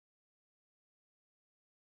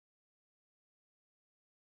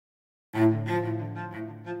Mr.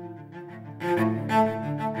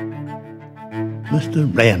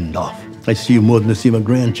 Randolph, I see you more than I see my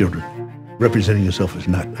grandchildren. Representing yourself is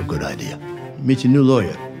not a good idea. Meet your new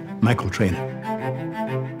lawyer, Michael Trainer.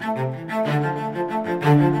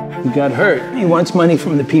 He got hurt. He wants money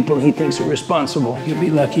from the people he thinks are responsible. You'll be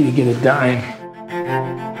lucky to get a dime.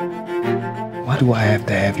 Why do I have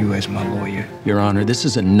to have you as my lawyer? Your Honor, this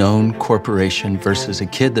is a known corporation versus a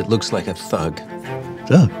kid that looks like a thug.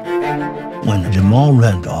 Thug? When Jamala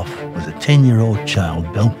Randolph was a 10-year-old child,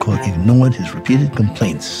 Belcourt ignored his repeated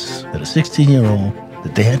complaints that a 16-year-old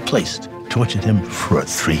that they had placed tortured him for a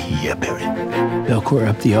 3-year period. Belcourt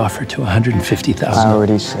upped the offer to $150,000. I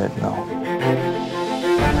already said no.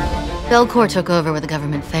 Belcourt took over where the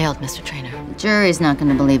government failed, Mr. Trainer. The jury's not going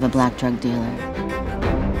to believe a black drug dealer.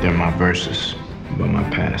 They're my verses, but my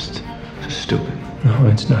past is stupid. No,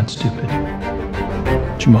 it's not stupid.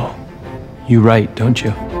 Jamal, you write, don't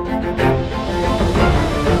you?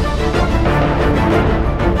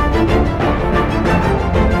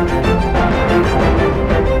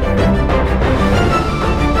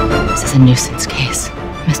 This is a nuisance case,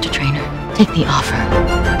 Mr. Trainer. Take the offer.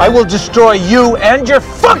 I will destroy you and your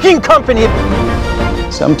fucking company!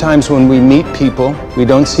 Sometimes when we meet people, we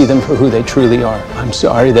don't see them for who they truly are. I'm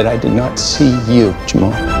sorry that I did not see you,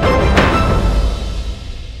 Jamal.